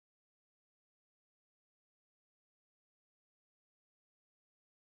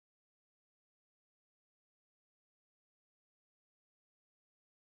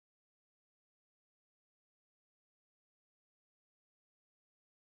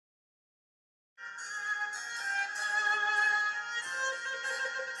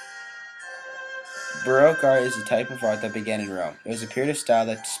Baroque art is a type of art that began in Rome. It was a period of style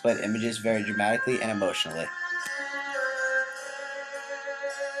that displayed images very dramatically and emotionally.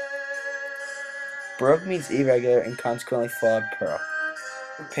 Baroque means irregular and consequently flawed pearl.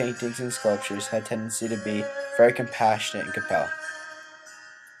 Paintings and sculptures had a tendency to be very compassionate and compelling.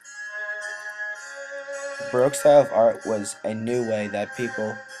 The Baroque style of art was a new way that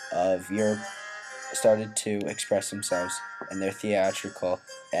people of Europe started to express themselves in their theatrical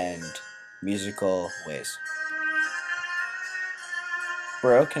and musical ways.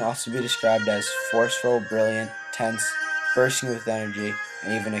 Baroque can also be described as forceful, brilliant, tense, bursting with energy,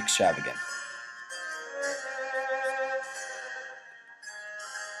 and even extravagant.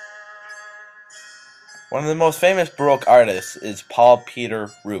 One of the most famous Baroque artists is Paul Peter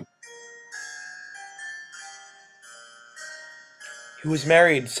Eurp. He was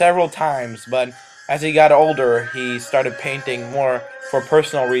married several times, but as he got older, he started painting more for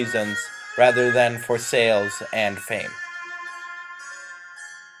personal reasons rather than for sales and fame.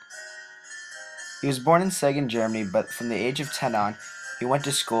 He was born in Siegen, Germany, but from the age of 10 on, he went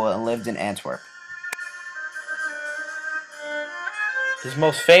to school and lived in Antwerp. His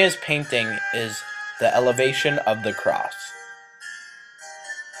most famous painting is The Elevation of the Cross.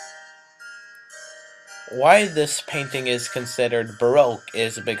 Why this painting is considered Baroque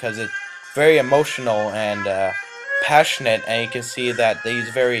is because it's very emotional and passionate, and you can see that they use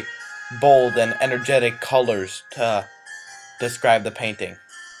very bold and energetic colors to describe the painting.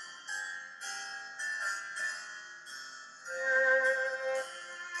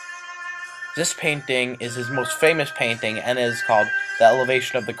 This painting is his most famous painting and is called The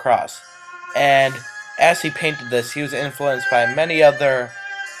Elevation of the Cross. And as he painted this, he was influenced by many other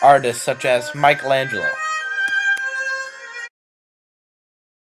artists such as Michelangelo.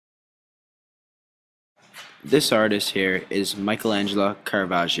 This artist here is Michelangelo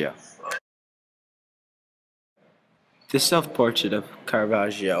Caravaggio. This self-portrait of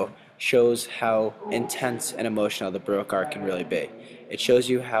Caravaggio shows how intense and emotional the Baroque art can really be. It shows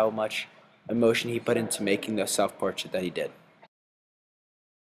you how much emotion he put into making the self-portrait that he did.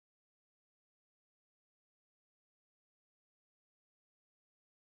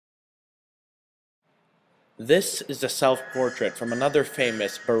 This is a self-portrait from another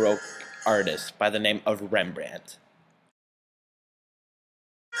famous Baroque artist by the name of Rembrandt.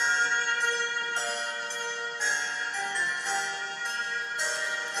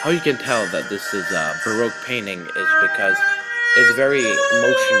 How you can tell that this is a Baroque painting is because it's very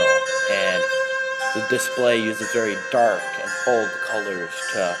emotional, and the display uses very dark and bold colors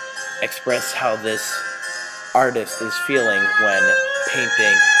to express how this artist is feeling when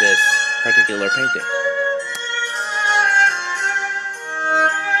painting this particular painting.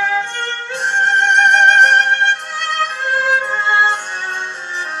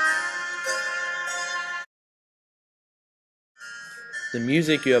 The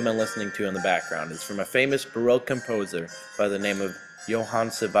music you have been listening to in the background is from a famous Baroque composer by the name of Johann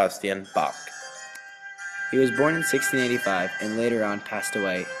Sebastian Bach. He was born in 1685 and later on passed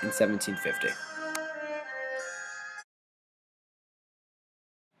away in 1750.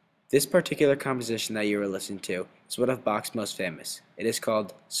 This particular composition that you were listening to is one of Bach's most famous. It is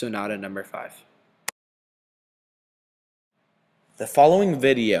called Sonata No. 5. The following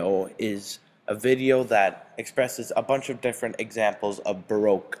video is a video that expresses a bunch of different examples of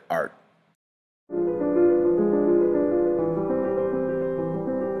Baroque art.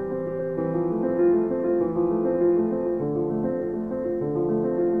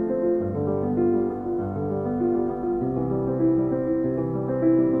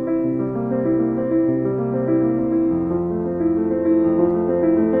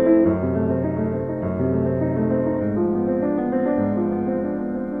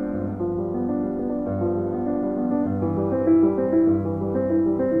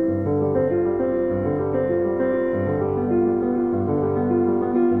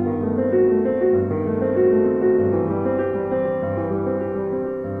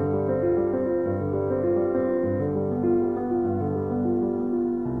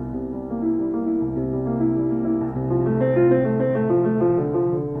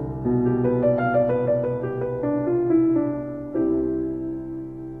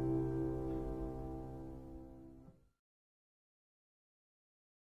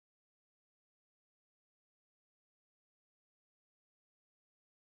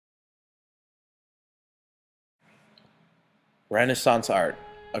 Renaissance art,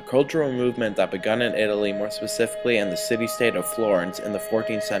 a cultural movement that began in Italy, more specifically in the city-state of Florence in the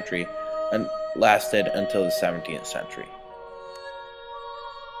 14th century and lasted until the 17th century.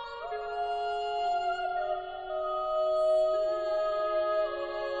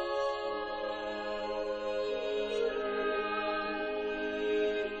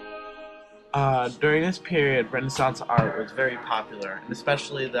 During this period, Renaissance art was very popular, and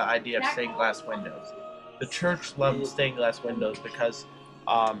especially the idea of stained glass windows. The church loved stained glass windows because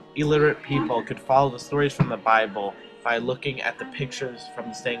illiterate people could follow the stories from the Bible by looking at the pictures from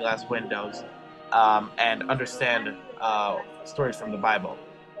the stained glass windows and understand stories from the Bible.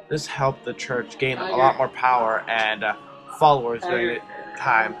 This helped the church gain a lot more power and followers during the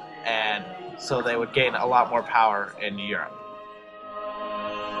time, and so they would gain a lot more power in Europe.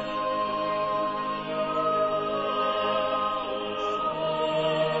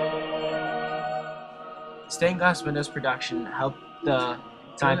 Stained glass windows production helped the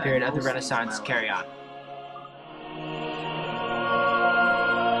time period of the Renaissance carry on.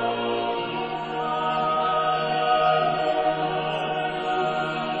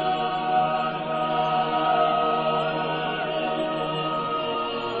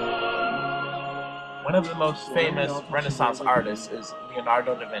 One of the most famous Renaissance artists is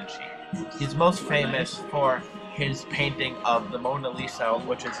Leonardo da Vinci. He's most famous for his painting of the Mona Lisa,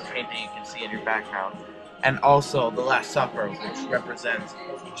 which is a painting you can see in your background, and also the Last Supper, which represents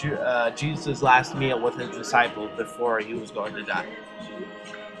Jesus' last meal with his disciples before he was going to die.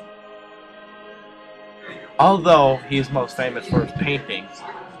 Although he is most famous for his paintings,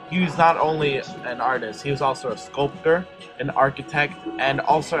 he was not only an artist, he was also a sculptor, an architect, and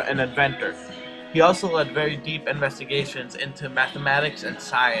also an inventor. He also led very deep investigations into mathematics and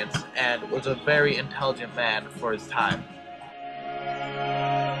science, and was a very intelligent man for his time.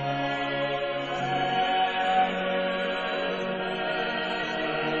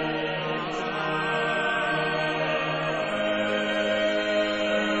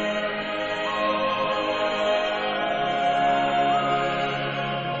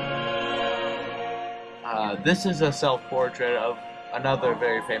 This is a self-portrait of another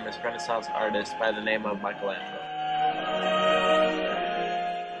very famous Renaissance artist by the name of Michelangelo.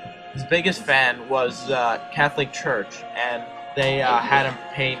 His biggest fan was the Catholic Church, and they had him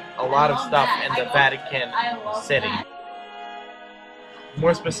paint a lot of stuff in the Vatican City.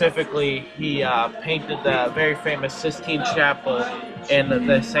 More specifically, he painted the very famous Sistine Chapel in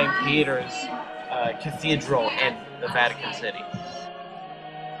the St. Peter's Cathedral in the Vatican City.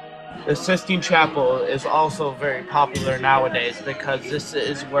 The Sistine Chapel is also very popular nowadays because this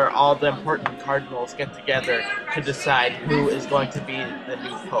is where all the important cardinals get together to decide who is going to be the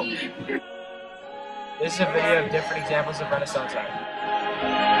new pope. This is a video of different examples of Renaissance art.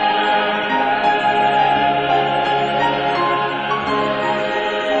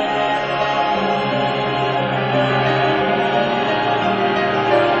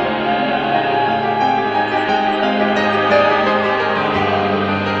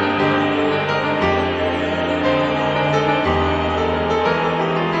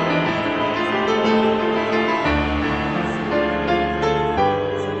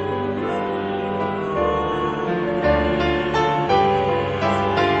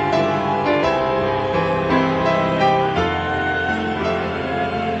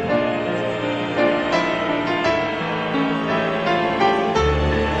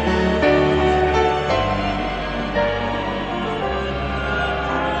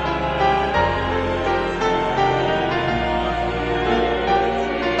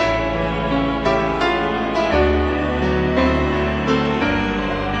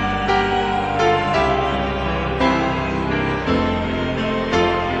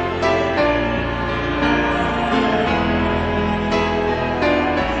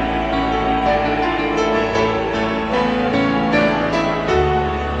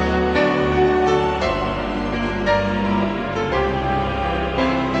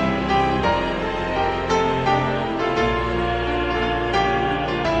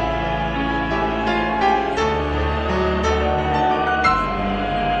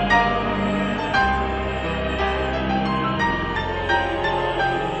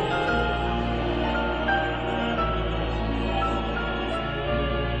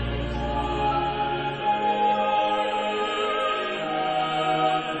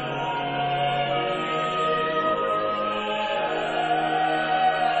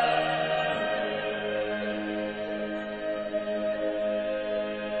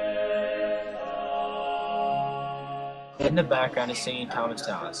 In the background is singing Thomas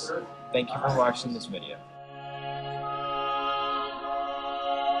Dallas. Thank you for watching this video.